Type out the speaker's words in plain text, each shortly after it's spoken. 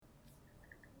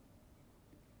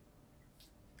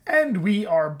And we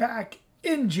are back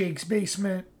in Jake's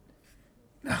basement.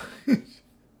 That's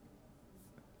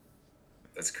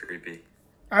creepy.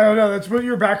 I don't know. That's what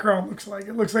your background looks like.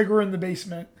 It looks like we're in the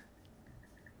basement.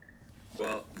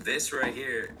 Well, this right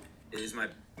here is my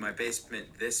basement.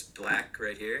 This black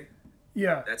right here,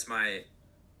 Yeah. that's my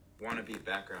wannabe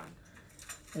background.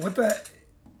 What the?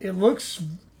 It looks.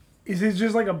 Is it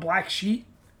just like a black sheet?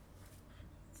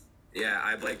 Yeah,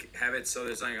 I like have it so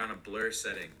there's like on a blur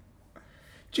setting.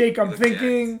 Jake, I'm look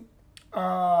thinking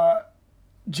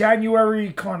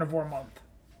January carnivore month.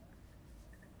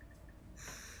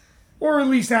 Or at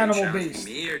least Are you animal challenging based.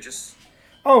 me or just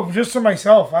Oh, just for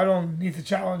myself. I don't need to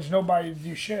challenge nobody to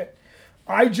do shit.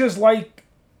 I just like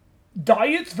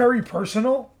diet's very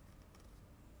personal.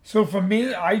 So for me,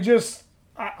 Yeah.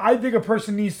 I think a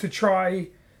person needs to try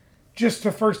just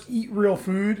to first eat real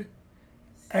food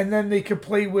and then they could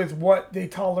play with what they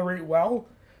tolerate well.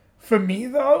 For me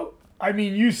though, I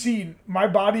mean, you see my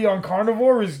body on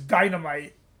carnivore is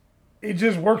dynamite. It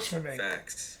just works for me.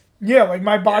 facts? Yeah, like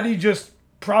my body Yeah. just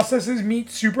processes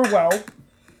meat super well.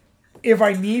 If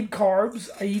I need carbs,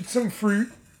 I eat some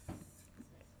fruit.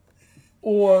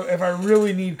 Or if I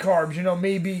really need carbs,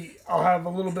 maybe I'll have a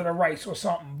little bit of rice or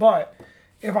something. But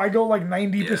if I go like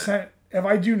 90%, if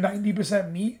I do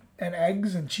 90% meat and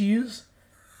eggs and cheese,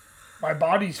 my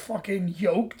body's fucking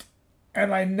yoked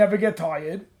and I never get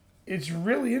tired. It's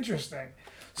really interesting.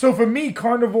 So for me,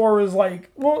 carnivore is like,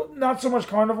 well, not so much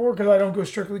carnivore because I don't go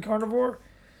strictly carnivore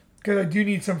because I do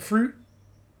need some fruit.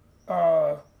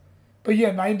 But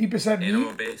yeah, 90% meat.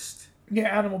 Animal based.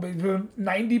 Yeah, animal based.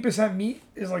 90% meat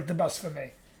is like the best for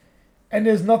me. And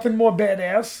there's nothing more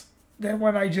badass than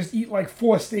when I just eat like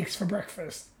 4 steaks for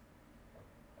breakfast.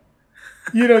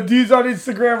 Dudes on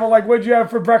Instagram are like, what'd you have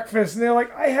for breakfast? And they're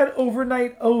like, I had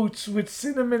overnight oats with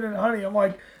cinnamon and honey. I'm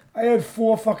like, I had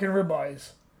 4 fucking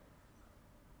ribeyes.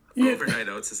 Yeah. Overnight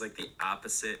oats is like the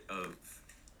opposite of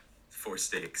 4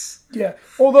 steaks. Yeah.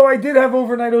 Although I did have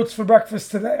overnight oats for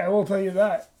breakfast today. I will tell you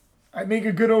that. I make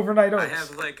a good overnight oats. I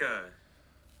have like a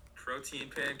protein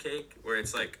pancake where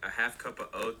it's like a half cup of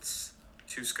oats,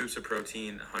 2 scoops of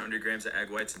protein, 100 grams of egg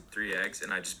whites, and 3 eggs,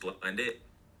 and I just blend it.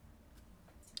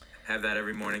 Have that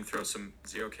every morning. Throw some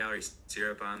 0-calorie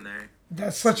syrup on there.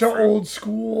 That's such an old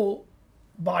school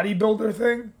bodybuilder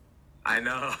thing. I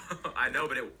know,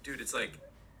 but dude, it's like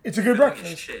It's a good filling as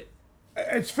breakfast. shit.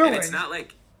 It's filling. And it's not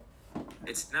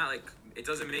like it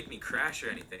doesn't make me crash or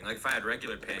anything. Like if I had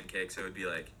regular pancakes, it would be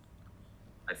like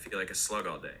I'd feel like a slug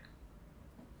all day.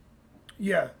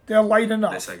 Yeah, they're light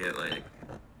enough. This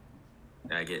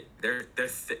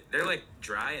they're like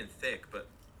dry and thick, but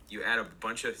you add a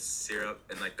bunch of syrup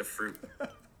and like the fruit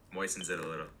moistens it a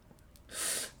little.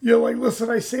 You're like, listen,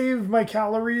 I save my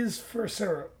calories for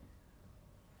syrup.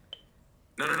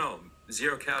 No,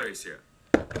 0-calorie syrup.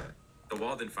 The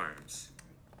Walden Farms.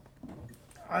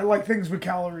 I like things with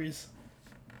calories.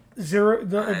 If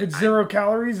it's 0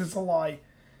 calories, it's a lie.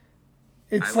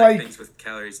 It's I like things with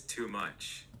calories too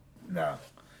much. No.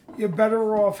 You're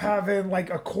better off having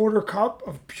like a quarter cup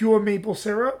of pure maple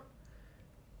syrup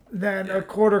than a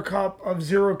quarter cup of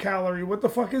 0 calorie. What the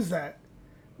fuck is that?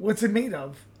 What's it made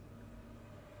of?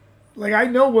 Like, I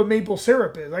know what maple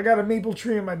syrup is. I got a maple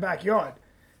tree in my backyard.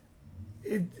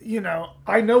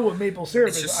 I know what maple syrup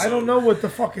is. I don't know what the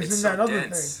fuck is in that other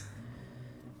thing.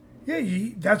 Yeah,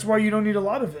 that's why you don't need a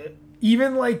lot of it.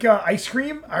 Even like ice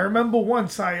cream. I remember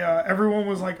once everyone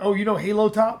was like, oh, Halo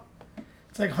Top?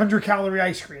 It's like 100-calorie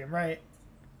ice cream, right?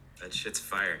 That shit's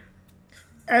fire.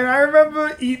 And I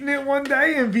remember eating it one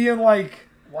day and being like,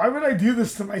 why would I do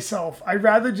this to myself? I'd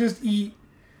rather just eat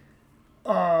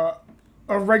a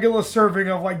regular serving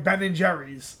of like Ben and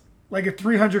Jerry's. Like a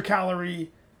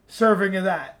 300-calorie serving of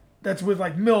that. That's with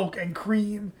like milk and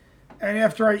cream. And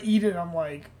after I eat it, I'm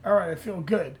like, all right, I feel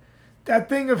good. That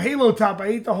thing of Halo Top, I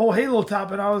ate the whole Halo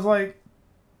Top and I was like,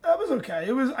 that was okay.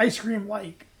 It was ice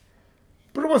cream-like.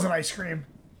 But it wasn't ice cream.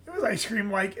 It was ice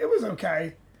cream-like. It was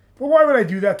okay. But why would I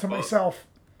do that to myself?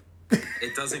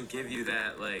 It doesn't give you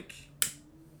that, like,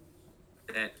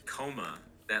 that coma,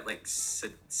 that, like,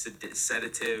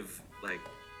 sedative, like,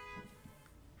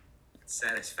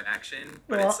 satisfaction.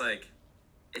 But it's, like,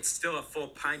 it's still a full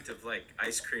pint of, like,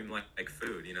 ice cream-like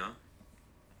food,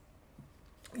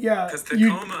 Yeah. Because the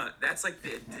coma, that's, like,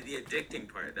 the addicting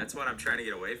part. That's what I'm trying to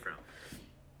get away from.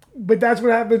 But that's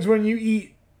what happens when you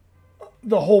eat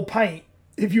the whole pint.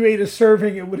 If you ate a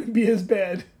serving, it wouldn't be as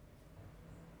bad.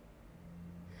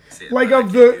 See, like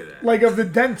of the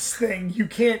dense thing, you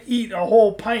can't eat a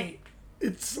whole pint.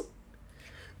 It's,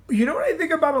 what I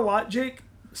think about a lot, Jake?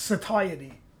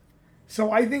 Satiety.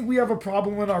 So I think we have a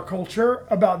problem in our culture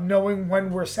about knowing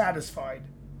when we're satisfied.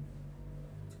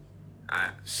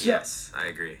 Yes, I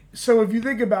agree. So if you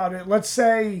think about it, let's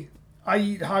say I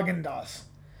eat Haagen-Dazs,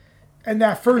 and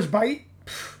that first bite,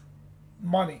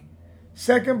 money.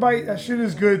 Second bite, that shit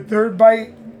is good. Third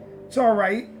bite, it's all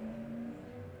right.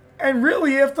 And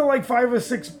really, after like 5 or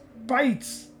 6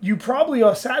 bites, you probably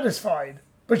are satisfied,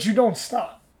 but you don't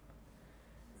stop.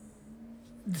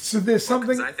 So there's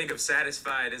something. Because I think of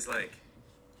satisfied as like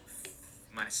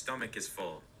my stomach is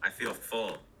full. I feel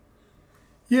full.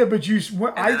 Yeah, but you.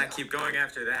 And then I keep going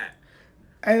after that.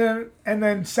 And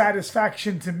then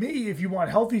satisfaction to me, if you want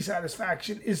healthy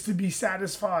satisfaction, is to be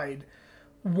satisfied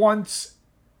once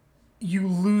you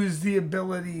lose the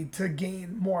ability to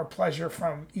gain more pleasure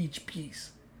from each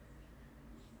piece.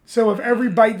 So if every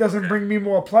bite doesn't bring me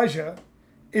more pleasure,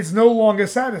 it's no longer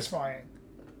satisfying.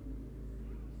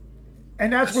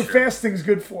 And that's what true. fasting's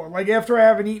good for. Like after I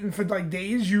haven't eaten for like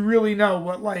days, you really know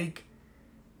what like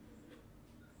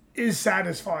is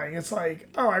satisfying. It's like,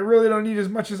 oh, I really don't eat as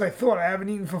much as I thought. I haven't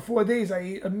eaten for 4 days. I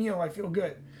ate a meal. I feel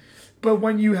good. But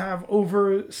when you have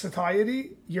over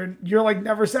satiety, you're like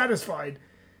never satisfied.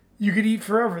 You could eat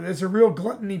forever. There's a real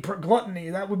gluttony.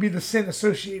 That would be the sin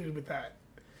associated with that.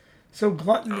 So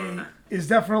gluttony is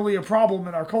definitely a problem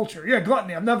in our culture. Yeah,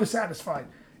 gluttony. I'm never satisfied.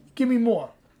 Give me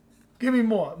more. Give me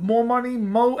more. More money,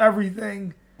 more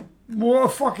everything. More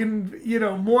fucking,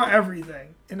 more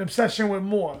everything. An obsession with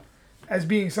more as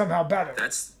being somehow better.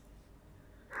 That's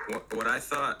what I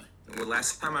thought. Well,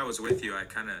 last time I was with you, I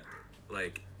kind of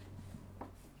like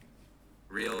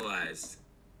realized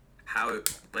how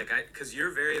because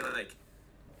you're very like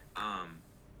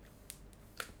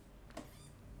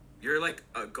you're like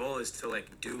a goal is to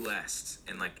like do less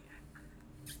and like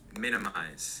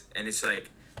minimize, and it's like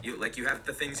you have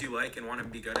the things you like and want to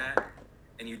be good at,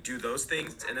 and you do those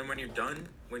things, and then when you're done,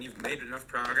 when you've made enough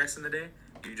progress in the day,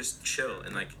 you just chill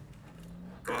and like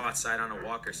go outside on a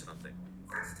walk or something.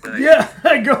 Like,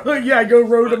 I go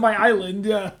row to my island.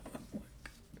 Yeah,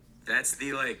 that's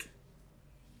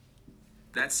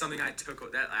that's something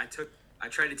I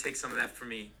tried to take some of that for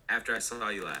me after I saw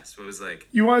you last. It was like,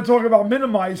 you want to talk about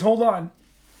minimize? Hold on.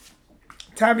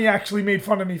 Tammy actually made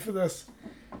fun of me for this.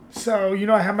 So,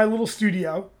 I have my little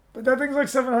studio, but that thing's like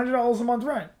 $700 a month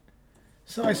rent.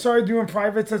 So I started doing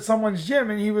privates at someone's gym,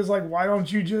 and he was like, why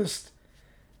don't you just,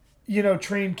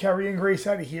 train Kerry and Grace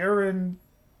out of here, and,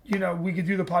 we could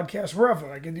do the podcast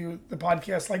wherever. I could do the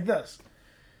podcast like this.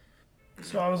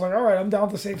 So I was like, all right, I'm down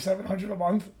to save $700 a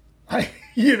month. I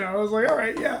was like, all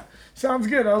right, yeah, sounds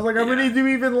good. I was like, I'm going to do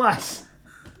even less.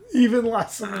 Even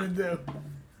less I'm going to do.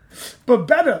 But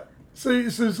better. So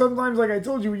sometimes, like I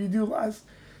told you, when you do less.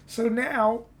 So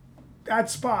now, that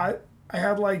spot, I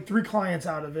had like 3 clients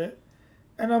out of it.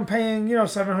 And I'm paying,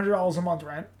 $700 a month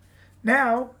rent.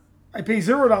 Now, I pay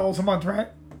 $0 a month rent.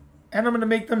 And I'm going to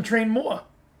make them train more.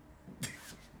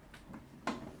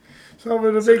 So I'm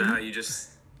going to make... now you just...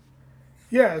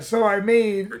 Yeah, so I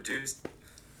made... Reduced...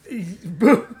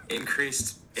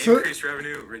 Increased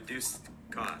revenue, reduced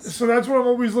costs. So that's what I'm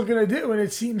always looking to do, and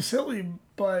it seems silly,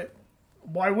 but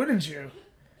why wouldn't you?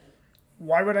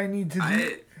 Why would I need to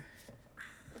do?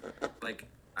 Like,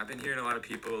 I've been hearing a lot of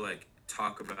people like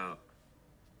talk about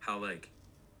how like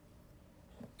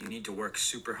you need to work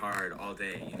super hard all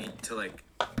day. You need to like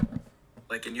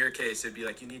in your case, it'd be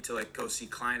like you need to like go see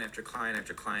client after client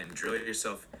after client and drill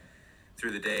yourself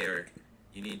through the day, or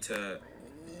you need to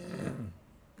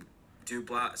do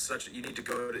you need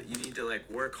to like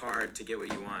work hard to get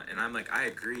what you want. And I'm like, I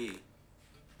agree,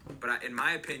 but in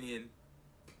my opinion,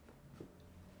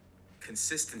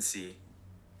 consistency,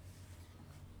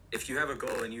 if you have a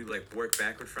goal and you like work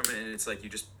backward from it, and it's like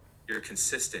you're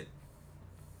consistent,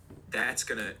 that's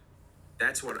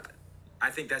what I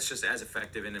think that's just as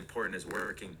effective and important as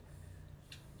working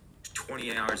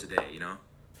 20 hours a day,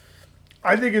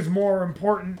 I think it's more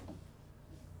important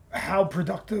how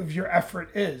productive your effort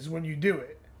is when you do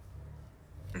it.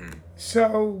 Mm-hmm.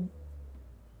 So,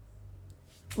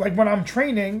 like when I'm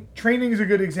training is a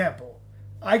good example.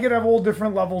 I could have all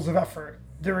different levels of effort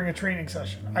during a training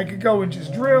session. I could go and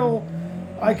just drill.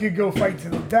 I could go fight to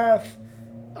the death.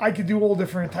 I could do all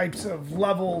different types of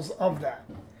levels of that.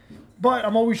 But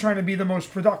I'm always trying to be the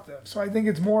most productive. So I think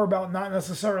it's more about not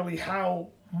necessarily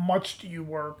how much do you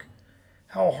work,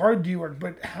 how hard do you work,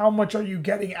 but how much are you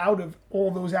getting out of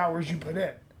all those hours you put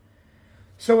in.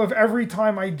 So if every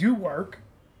time I do work,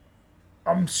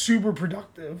 I'm super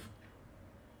productive,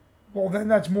 well, then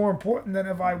that's more important than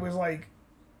if I was like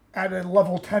at a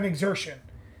level 10 exertion.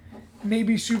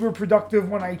 Maybe super productive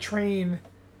when I train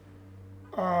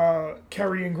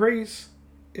Kerry and Grace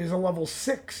is a level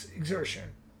 6 exertion.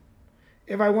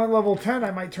 If I went level 10,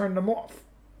 I might turn them off.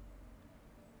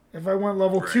 If I went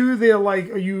level 2, they're like,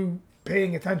 are you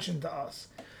paying attention to us.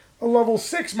 A level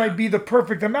 6 might be the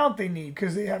perfect amount they need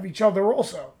because they have each other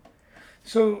also.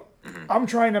 So I'm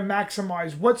trying to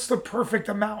maximize what's the perfect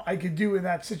amount I could do in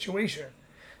that situation.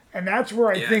 And that's where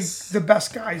I think the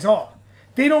best guys are.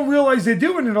 They don't realize they're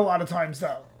doing it a lot of times,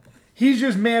 though. He's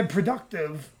just mad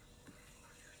productive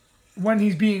when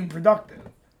he's being productive.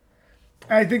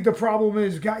 And I think the problem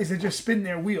is guys that just spin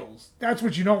their wheels. That's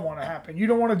what you don't want to happen. You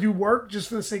don't want to do work just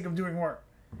for the sake of doing work.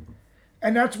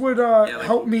 And that's what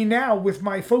helped me now with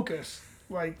my focus.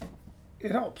 Like,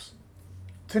 it helps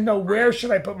to know where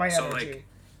should I put my energy. Like,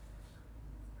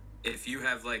 if you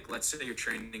have, like, let's say you're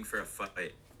training for a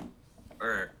fight,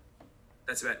 or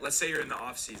let's say you're in the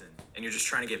off season and you're just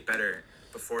trying to get better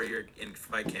before you're in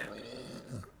fight camp,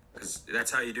 because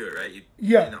that's how you do it, right?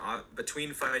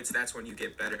 Between fights, that's when you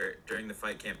get better. During the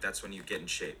fight camp, that's when you get in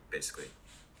shape, basically.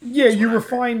 Yeah, you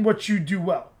refine what you do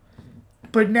well.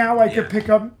 But now I could pick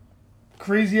up,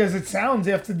 crazy as it sounds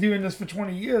after doing this for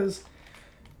 20 years,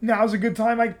 now's a good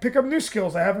time I pick up new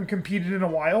skills. I haven't competed in a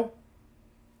while.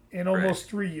 In almost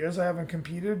 3 years, I haven't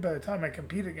competed. By the time I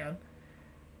compete again,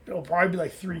 it'll probably be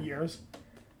like 3 years.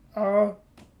 I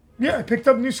picked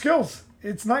up new skills.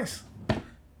 It's nice.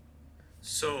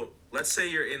 So, let's say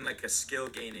you're in like a skill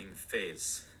gaining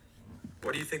phase.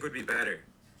 What do you think would be better?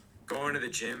 Going to the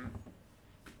gym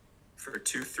for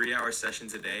 2-3 hour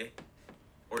sessions a day,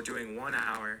 or doing 1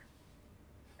 hour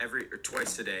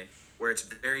twice a day, where it's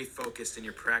very focused and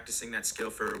you're practicing that skill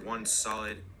for one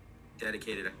solid,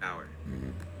 dedicated hour?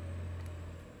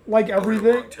 Like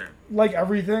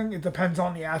everything, it depends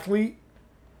on the athlete.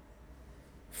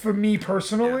 For me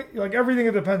personally, like everything,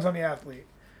 it depends on the athlete.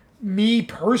 Me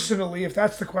personally, if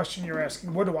that's the question you're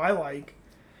asking, what do I like?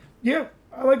 Yeah,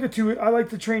 I like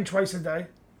to train twice a day.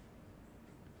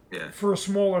 Yeah. For a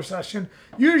smaller session,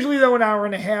 usually though an hour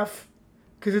and a half,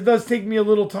 because it does take me a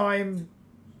little time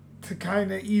to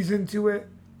kind of ease into it.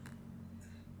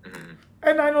 Mm-hmm.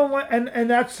 And I don't like, and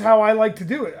that's how I like to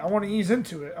do it. I want to ease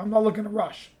into it. I'm not looking to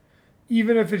rush,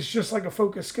 even if it's just like a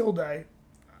focused skill day.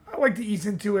 I like to ease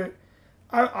into it.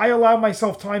 I allow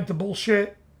myself time to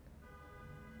bullshit.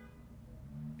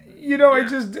 You know,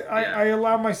 I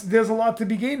allow myself. There's a lot to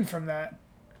be gained from that.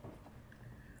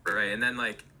 Right, and then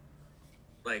like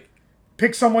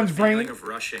pick someone's brain. Feeling of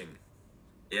rushing.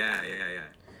 Yeah.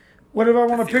 What if I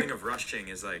want to pick? Feeling of rushing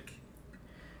is like.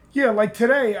 Yeah, like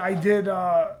today I did.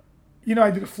 I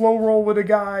did a flow roll with a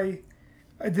guy.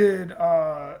 I did.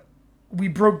 We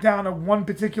broke down one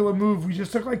particular move. We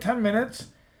just took like 10 minutes,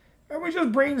 and we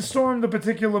just brainstormed the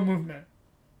particular movement,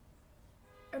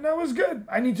 and that was good.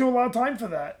 I need to allow time for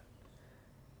that.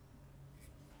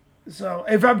 So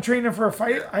if I'm training for a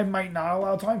fight, I might not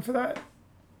allow time for that.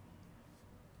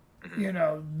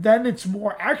 Then it's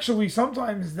more, actually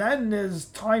sometimes then there's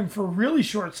time for really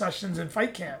short sessions in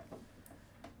fight camp.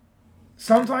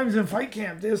 Sometimes in fight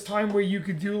camp, there's time where you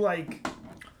could do like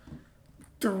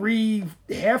 3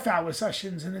 half-hour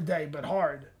sessions in a day, but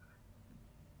hard.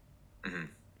 Mm-hmm.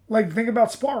 Like, think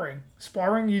about sparring.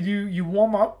 Sparring, you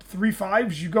warm up, 3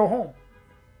 5s, you go home.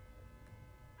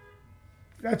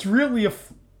 That's really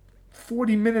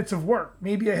 40 minutes of work,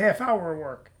 maybe a half hour of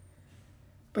work,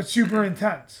 but super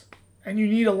intense. And you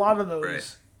need a lot of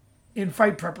those in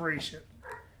fight preparation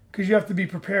because you have to be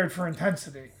prepared for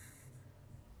intensity.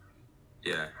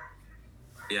 Yeah.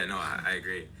 Yeah, no, I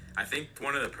agree. I think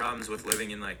one of the problems with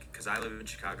living in, because I live in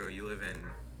Chicago, you live in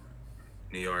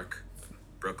New York,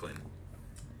 Brooklyn,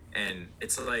 and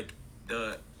it's like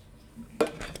the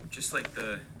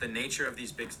nature of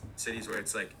these big cities where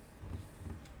it's like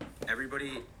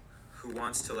everybody who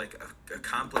wants to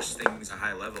accomplish things at a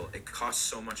high level, it costs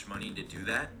so much money to do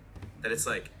that it's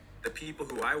like the people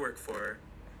who I work for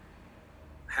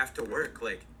have to work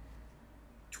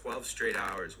 12 straight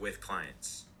hours with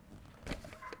clients.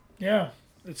 Yeah,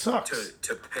 it sucks.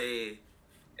 To pay,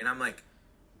 and I'm like,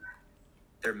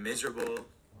 they're miserable.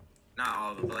 Not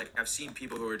all of them, but I've seen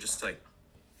people who are just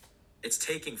it's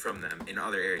taking from them in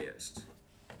other areas.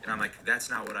 And I'm like, that's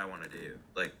not what I want to do.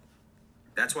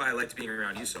 That's why I liked being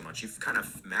around you so much. You've kind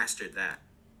of mastered that.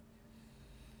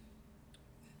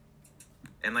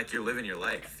 And you're living your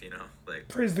life,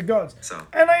 Praise the gods. So,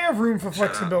 and I have room for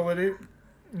flexibility,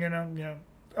 and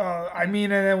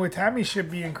then with Tammy's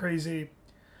shit being crazy,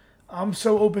 I'm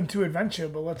so open to adventure,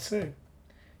 but let's see.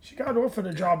 She got offered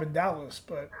a job in Dallas,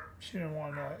 but she didn't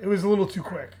want to. It was a little too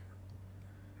quick.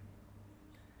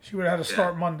 She would have had to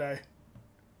start Monday.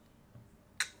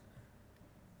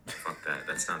 Fuck that.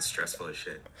 That sounds stressful as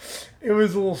shit. It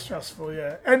was a little stressful,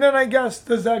 yeah. And then I guess,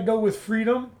 does that go with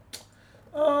freedom?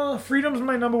 Freedom's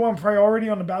my number one priority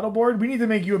on the battle board. We need to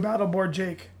make you a battle board,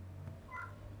 Jake.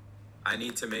 I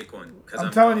need to make one because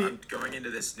I'm telling you. I'm going into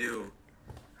this new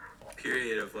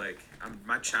period of like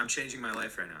I'm changing my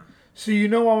life right now. So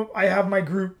I have my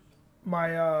group, my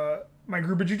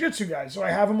group of jiu-jitsu guys. So I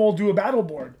have them all do a battle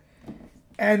board,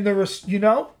 and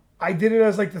I did it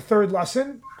as like the third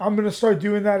lesson. I'm gonna start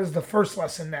doing that as the first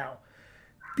lesson now,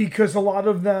 because a lot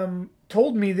of them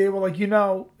told me they were like,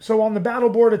 so on the battle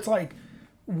board it's like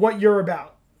what you're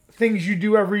about, things you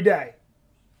do every day,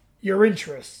 your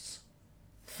interests,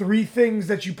 3 things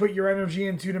that you put your energy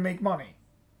into to make money,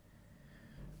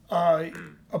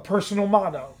 a personal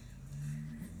motto,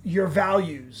 your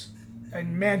values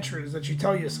and mantras that you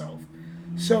tell yourself.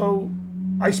 So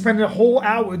I spend a whole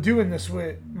hour doing this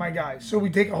with my guys. So we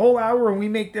take a whole hour and we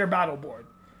make their battle board.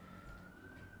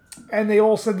 And they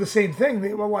all said the same thing.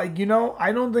 They were like,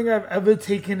 I don't think I've ever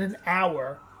taken an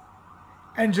hour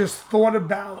and just thought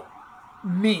about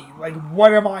me. Like,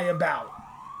 what am I about?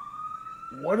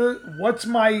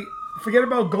 Forget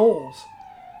about goals.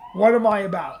 What am I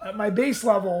about? At my base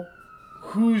level,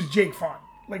 who's Jake Fun?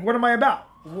 Like, what am I about?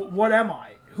 What am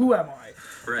I? Who am I?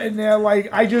 Right. And they're like,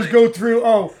 I just go through,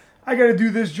 I got to do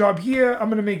this job here. I'm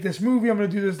going to make this movie. I'm going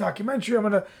to do this documentary.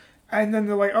 And then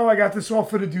they're like, I got this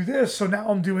offer to do this. So now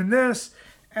I'm doing this.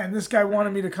 And this guy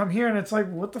wanted me to come here. And it's like,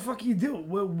 what the fuck are you doing?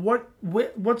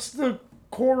 What's the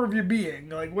core of your being?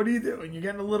 Like, what are you doing? You're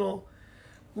getting a little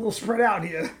spread out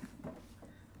here.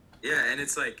 Yeah, and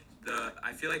it's like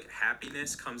I feel like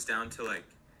happiness comes down to like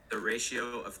the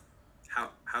ratio of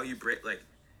how you break. Like,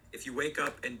 if you wake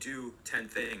up and do 10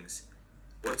 things,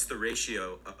 what's the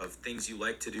ratio of things you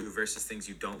like to do versus things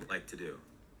you don't like to do?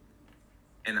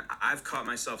 And I've caught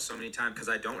myself so many times because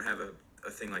I don't have a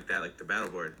thing like that, like the battle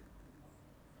board,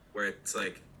 where it's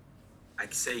like I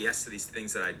say yes to these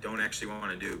things that I don't actually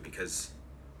want to do because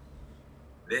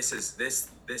this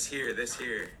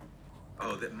here.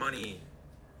 Oh, that money.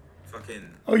 Fucking.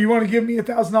 Oh, you want to give me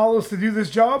 $1,000 to do this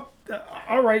job?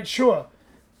 All right, sure.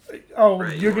 Oh,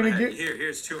 right, you're gonna get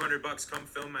here's $200. Come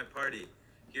film my party.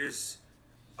 Here's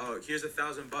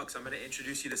 $1,000. I'm gonna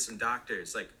introduce you to some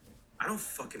doctors. Like, I don't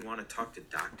fucking want to talk to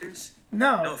doctors.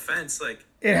 No. No offense. Like,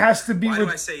 it has to be. Why do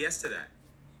I say yes to that?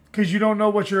 Because you don't know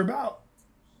what you're about.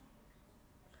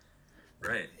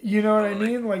 Right. You know what I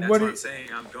mean? Like, that's what I'm saying.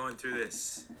 I'm going through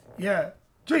this. Yeah.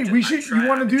 Jay, you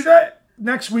want to do try. that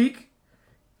next week?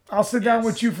 I'll sit down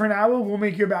with you for an hour. We'll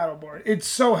make your battle board. It's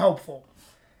so helpful.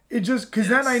 It just, because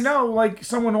then I know, like,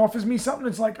 someone offers me something.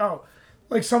 It's like,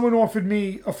 like someone offered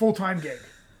me a full-time gig.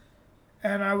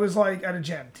 And I was like at a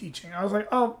gym teaching. I was like,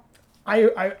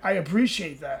 I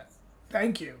appreciate that.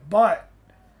 Thank you. But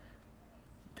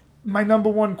my number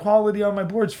one quality on my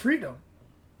board is freedom.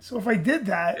 So if I did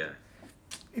that,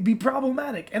 it'd be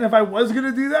problematic. And if I was going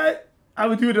to do that, I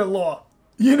would do it at law.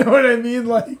 You know what I mean?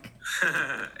 Like,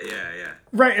 yeah.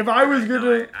 Right. If I was going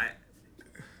to,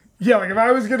 like if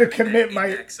I was going to commit my,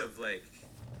 of like,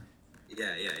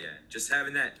 yeah. Just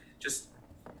having that,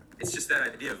 it's just that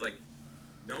idea of like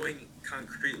knowing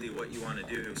concretely what you want to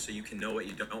do so you can know what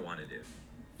you don't want to do.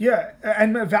 Yeah,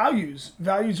 and values.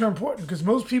 Values are important because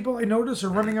most people I notice are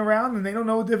running around and they don't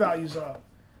know what their values are.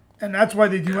 And that's why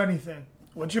they do anything.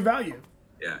 What's your value?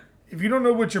 Yeah. If you don't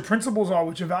know what your principles are,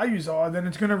 what your values are, then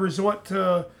it's going to resort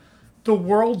to the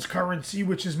world's currency,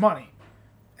 which is money.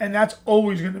 And that's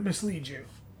always going to mislead you.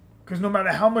 Because no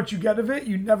matter how much you get of it,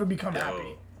 you never become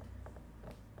happy.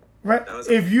 Right?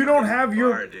 If you don't have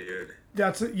your... Dude.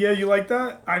 That's it. Yeah, you like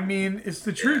that? I mean, it's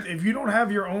the truth. If you don't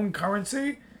have your own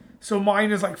currency... So mine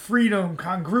is like freedom,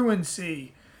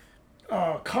 congruency,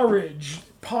 courage,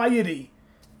 piety.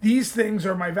 These things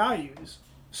are my values.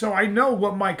 So I know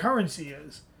what my currency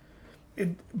is.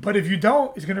 But if you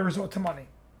don't, it's going to resort to money.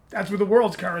 That's what the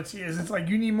world's currency is. It's like,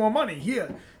 you need more money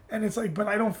here. And it's like, but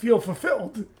I don't feel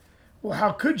fulfilled. Well,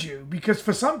 how could you? Because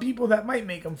for some people, that might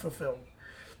make them fulfilled.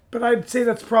 But I'd say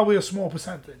that's probably a small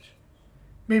percentage.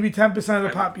 Maybe 10% of the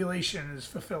population is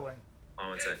fulfilling. Oh,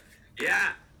 one sec.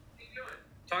 Yeah.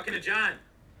 Talking to John.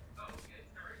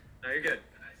 No, you're good.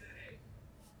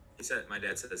 He said, my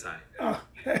dad says hi. Oh,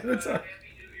 what's up?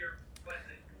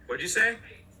 What'd you say?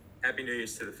 Happy New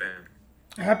Year's to the fam.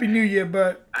 Happy New Year,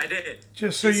 but... I did.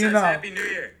 Just so he you says know. Happy New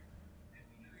Year.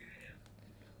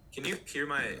 Can you hear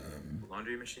my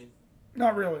laundry machine?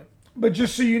 Not really. But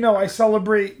just so you know, I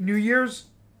celebrate New Year's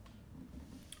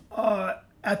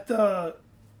at the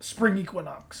spring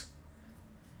equinox.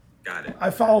 Got it. I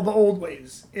follow the old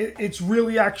ways. It's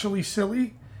really actually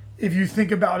silly, if you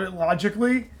think about it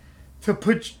logically, to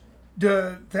put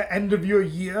the end of your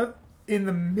year in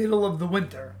the middle of the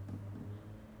winter.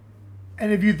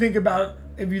 And if you think about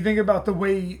the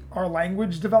way our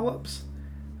language develops,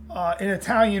 in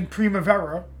Italian,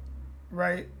 primavera,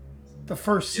 right? the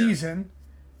first Yeah. season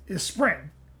is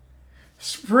spring.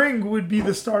 Spring would be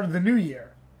the start of the new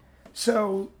year.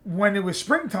 So when it was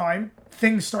springtime,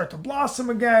 things start to blossom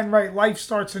again, right? Life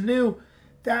starts anew.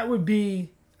 That would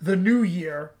be the new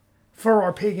year for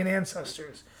our pagan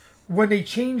ancestors. When they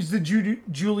changed the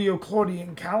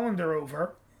Julio-Claudian calendar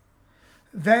over,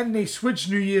 then they switched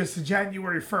New Year's to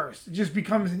January 1st. It just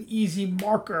becomes an easy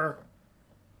marker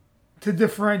to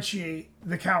differentiate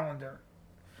the calendar.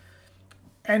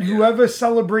 And whoever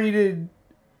celebrated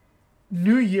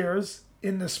New Year's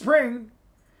in the spring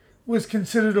was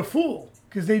considered a fool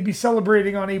because they'd be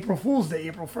celebrating on April Fool's Day,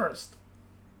 April 1st.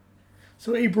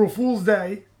 So April Fool's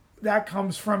Day, that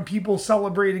comes from people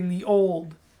celebrating the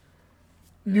old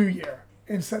New Year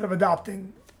instead of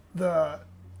adopting the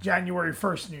January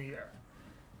 1st New Year.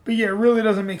 But yeah, it really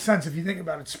doesn't make sense if you think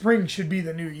about it. Spring should be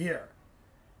the new year.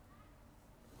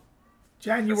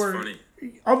 January.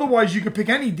 Otherwise, you could pick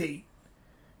any date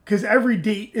because every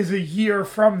date is a year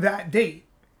from that date.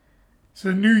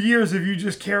 So New Year's, if you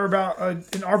just care about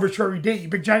an arbitrary date, you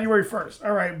pick January 1st.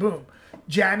 All right, boom.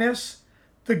 Janus,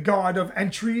 the god of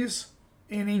entries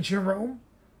in ancient Rome.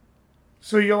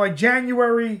 So you're like,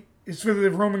 January is for the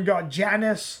Roman god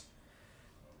Janus.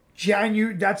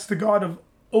 That's the god of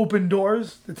open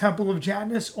doors. The temple of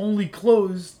Janus only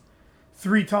closed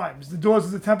 3 times. The doors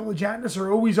of the temple of Janus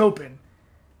are always open,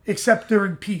 except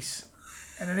during peace.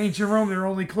 And in ancient Rome, they're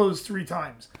only closed 3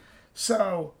 times.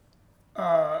 So,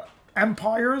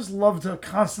 empires love to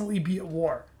constantly be at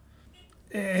war.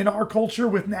 In our culture,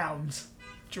 with nouns,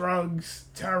 drugs,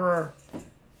 terror,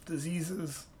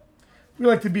 diseases, we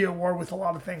like to be at war with a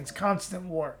lot of things. Constant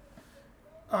war.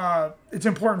 It's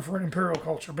important for an imperial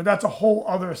culture, but that's a whole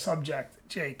other subject,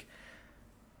 Jake.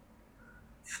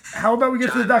 How about we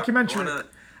get to the documentary?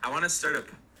 I want to start a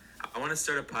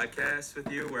podcast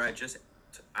with you where I just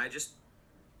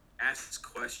ask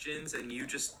questions and you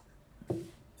just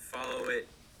follow it.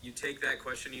 You take that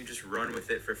question, you just run with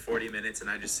it for 40 minutes, and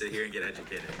I just sit here and get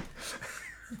educated.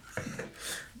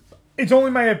 It's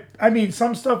only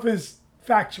some stuff is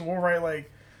factual, right?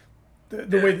 Like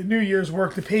the way the New Year's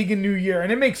work, the pagan New Year,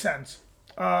 and it makes sense.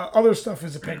 Other stuff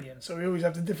is opinion. So we always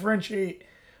have to differentiate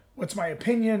what's my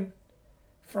opinion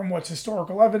from what's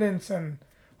historical evidence, and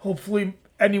hopefully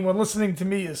anyone listening to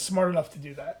me is smart enough to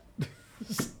do that.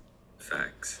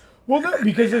 Facts. Well, no,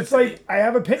 because it's like I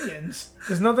have opinions.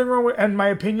 There's nothing wrong with, and my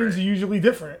opinions are usually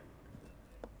different.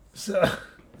 So,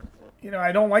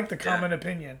 I don't like the common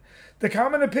opinion. The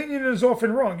common opinion is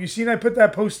often wrong. You seen I put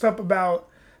that post up about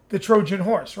the Trojan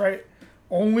horse, right?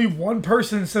 Only one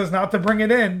person says not to bring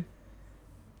it in,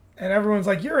 and everyone's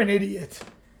like, "You're an idiot.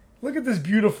 Look at this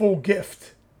beautiful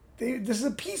gift. This is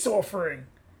a peace offering."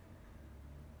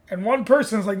 And one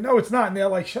person's like, "No, it's not." And they're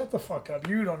like, "Shut the fuck up.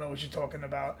 You don't know what you're talking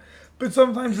about." But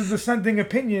sometimes the dissenting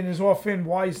opinion is often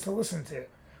wise to listen to.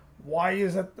 Why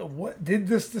is that? What did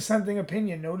this dissenting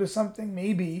opinion notice something?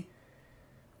 Maybe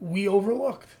we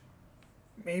overlooked.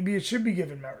 Maybe it should be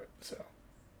given merit.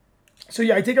 So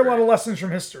yeah, I take a lot of lessons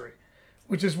from history,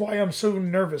 which is why I'm so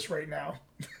nervous right now.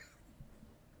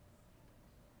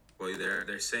 Well,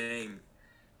 they're saying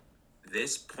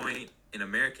this point in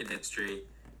American history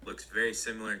looks very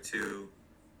similar to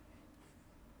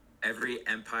every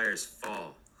empire's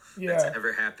fall that's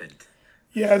ever happened.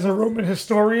 Yeah, as a Roman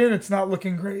historian, it's not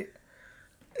looking great.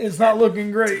 It's not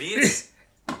looking great.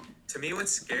 To me,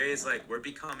 what's scary is like we're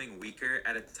becoming weaker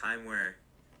at a time where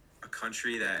a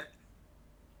country that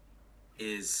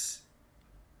is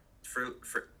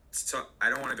so I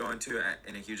don't want to go into it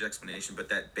in a huge explanation, but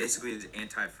that basically is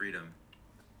anti-freedom,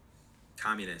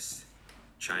 communist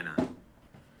China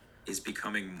is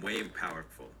becoming way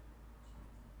powerful.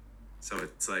 So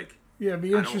it's like, yeah, it'd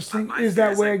be interesting. Is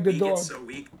that wag the dog? We get so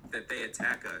weak that they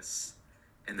attack us,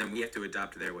 and then we have to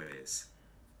adopt their ways.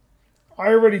 I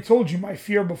already told you my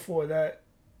fear before that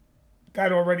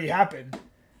already happened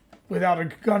without a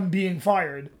gun being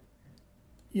fired.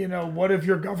 What if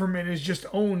your government is just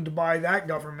owned by that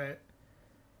government,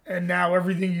 and now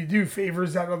everything you do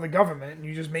favors that other government, and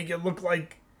you just make it look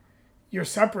like you're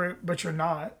separate, but you're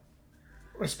not.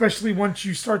 Especially once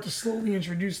you start to slowly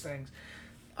introduce things.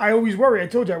 I always worry. I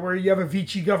told you I worry you have a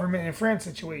Vichy government in France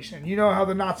situation. You know how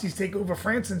the Nazis take over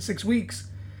France in 6 weeks?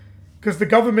 Because the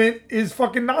government is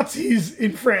fucking Nazis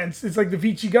in France. It's like the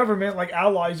Vichy government, like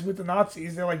allies with the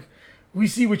Nazis. They're like, we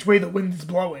see which way the wind is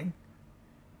blowing.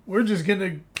 We're just going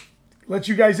to let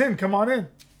you guys in. Come on in.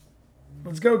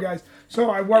 Let's go, guys. So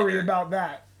I worry about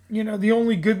that. The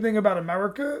only good thing about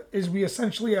America is we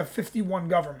essentially have 51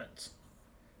 governments.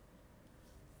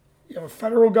 You have a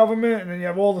federal government, and then you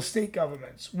have all the state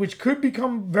governments, which could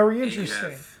become very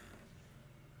interesting.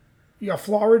 You got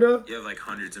Florida, You have like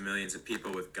hundreds of millions of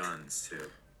people with guns too.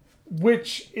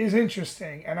 which is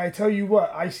interesting. And I tell you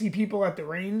what, I see people at the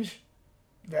range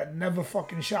that never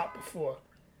fucking shot before.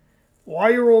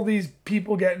 Why are all these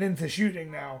people getting into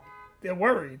shooting now? They're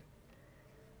worried.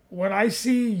 When I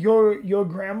see your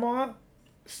grandma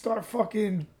start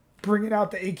fucking bringing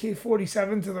out the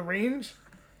AK-47 to the range,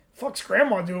 fuck's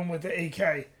grandma doing with the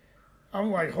AK?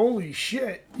 I'm like, holy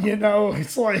shit. You know,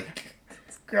 it's like,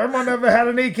 grandma never had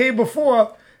an AK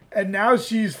before, and now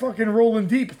she's fucking rolling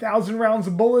deep, 1,000 rounds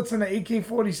of bullets and an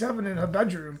AK-47 in her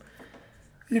bedroom.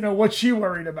 You know, what's she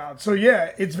worried about? So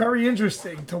yeah, it's very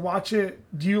interesting to watch it.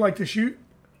 Do you like to shoot?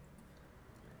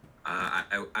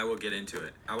 I will get into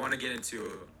it. I want to get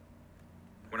into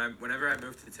whenever I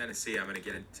move to Tennessee, I'm gonna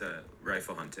get into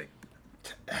rifle hunting.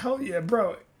 Hell yeah,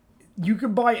 bro. You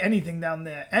could buy anything down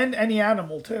there, and any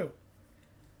animal too.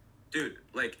 Dude,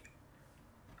 like,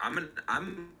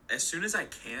 I'm as soon as I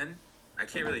can. I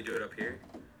can't really do it up here,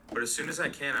 but as soon as I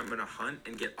can, I'm gonna hunt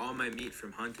and get all my meat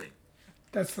from hunting.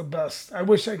 That's the best. I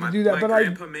wish I could do that, but my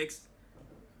grandpa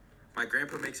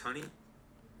makes honey.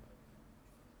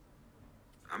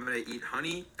 I'm gonna eat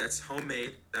honey that's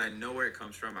homemade, that I know where it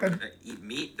comes from. I'm gonna eat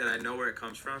meat that I know where it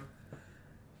comes from.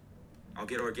 I'll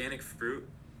get organic fruit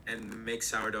and make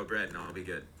sourdough bread, and I'll be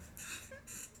good.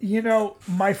 You know,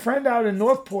 my friend out in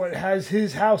Northport has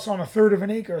his house on 1/3 of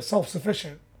an acre,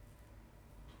 self-sufficient.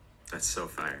 That's so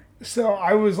fire. So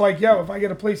I was like, yo, if I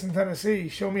get a place in Tennessee,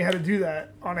 show me how to do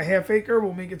that. On a 1/2 acre,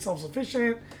 we'll make it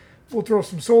self-sufficient. We'll throw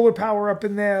some solar power up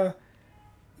in there.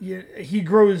 He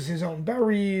grows his own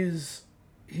berries.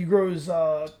 He grows,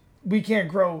 we can't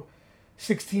grow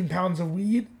 16 pounds of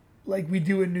weed like we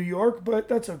do in New York, but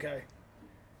that's okay.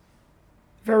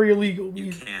 Very illegal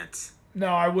weed. You can't. No,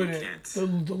 I wouldn't. You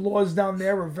can't. The laws down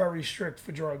there are very strict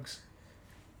for drugs.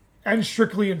 And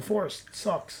strictly enforced. It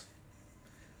sucks.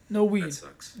 No weed. That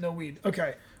sucks. No weed.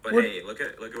 Okay. But hey, look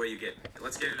at what you get.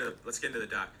 Let's get into the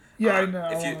doc. Yeah, I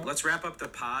know. Let's wrap up the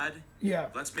pod. Yeah.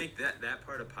 Let's make that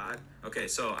part a pod. Okay,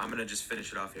 so I'm gonna just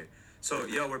finish it off here. So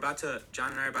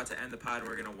John and I are about to end the pod, and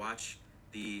we're gonna watch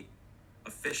the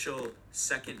official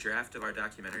second draft of our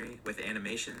documentary with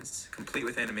animations, complete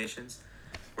with animations.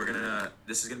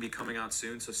 This is gonna be coming out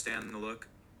soon, so stay on the look.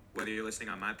 Whether you're listening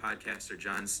on my podcast or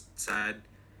John's side,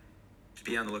 just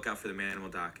be on the lookout for the Manimal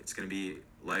doc. It's gonna be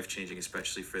life-changing,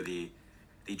 especially for the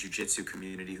jiu-jitsu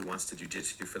community who wants to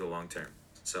jiu-jitsu for the long term.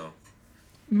 So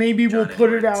maybe we'll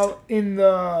put it out in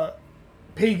the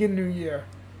pagan new year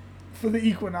for the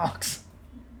equinox.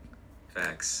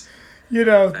 Facts. You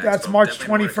know, Facts. that's Well, March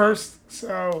definitely 21st,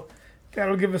 so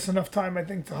that'll give us enough time, I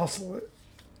think, to hustle it.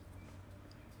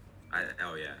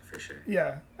 Oh yeah, for sure.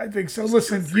 Yeah, I think so. Just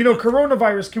Listen, 2 or 3 months.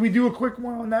 coronavirus, can we do a quick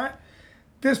one on that?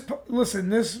 This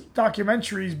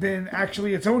documentary's been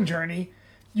actually its own journey.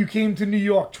 You came to New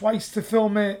York twice to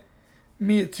film it.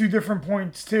 Me at 2 different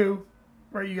points too,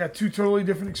 right? You got 2 totally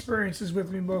different experiences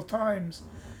with me both times.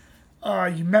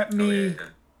 You met me,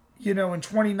 in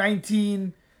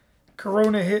 2019.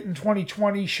 Corona hit in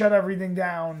 2020, shut everything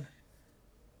down.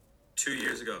 2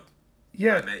 years ago.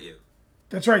 Yeah, I met you.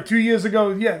 that's right. 2 years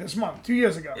ago. Yeah, this month. 2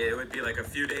 years ago. It would be like a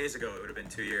few days ago. It would have been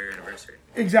 2-year anniversary.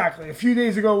 Exactly. A few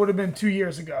days ago would have been 2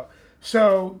 years ago.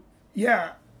 So,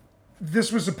 yeah,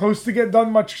 this was supposed to get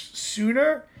done much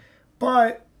sooner,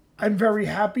 but I'm very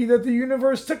happy that the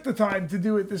universe took the time to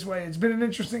do it this way. It's been an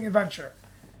interesting adventure.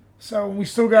 So, we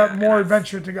still got more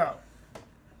adventure to go.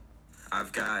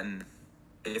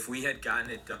 If we had gotten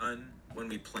it done when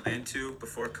we planned to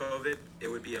before COVID, it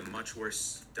would be a much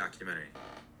worse documentary.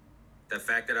 The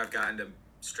fact that I've gotten to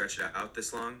stretch it out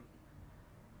this long,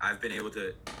 I've been able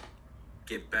to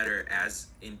get better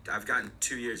I've gotten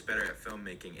 2 years better at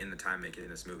filmmaking in the time making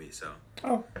this movie. So,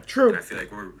 Oh, true. and I feel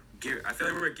like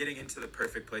we're getting into the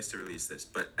perfect place to release this.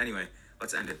 But anyway,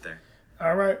 let's end it there.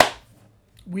 All right.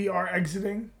 We are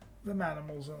exiting the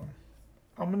Manimal Zone.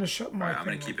 I'm going to shut my I'm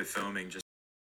gonna thing keep off. it filming just